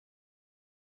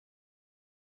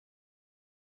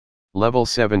Level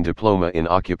 7 Diploma in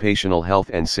Occupational Health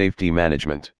and Safety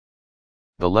Management.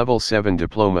 The Level 7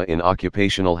 Diploma in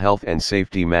Occupational Health and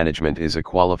Safety Management is a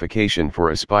qualification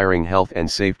for aspiring health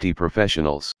and safety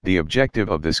professionals. The objective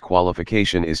of this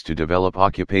qualification is to develop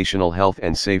occupational health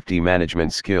and safety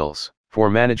management skills for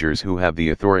managers who have the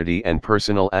authority and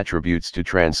personal attributes to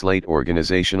translate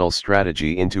organizational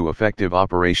strategy into effective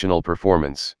operational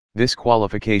performance. This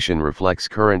qualification reflects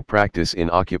current practice in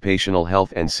occupational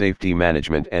health and safety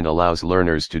management and allows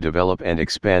learners to develop and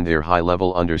expand their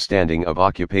high-level understanding of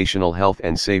occupational health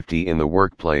and safety in the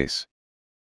workplace.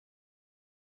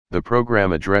 The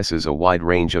program addresses a wide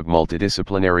range of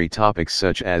multidisciplinary topics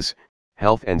such as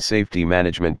health and safety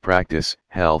management practice,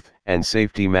 health and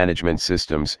safety management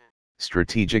systems,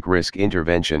 strategic risk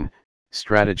intervention,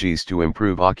 strategies to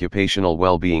improve occupational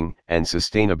well-being and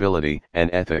sustainability, and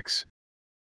ethics.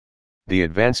 The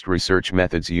Advanced Research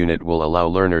Methods unit will allow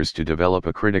learners to develop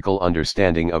a critical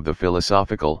understanding of the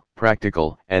philosophical,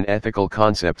 practical, and ethical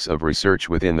concepts of research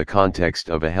within the context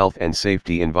of a health and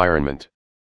safety environment.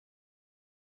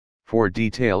 For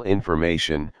detailed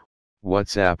information,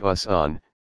 WhatsApp us on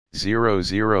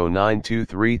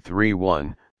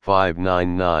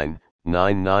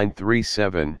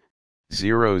 00923315999937,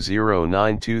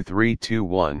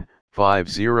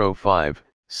 0092321505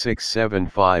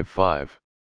 6755.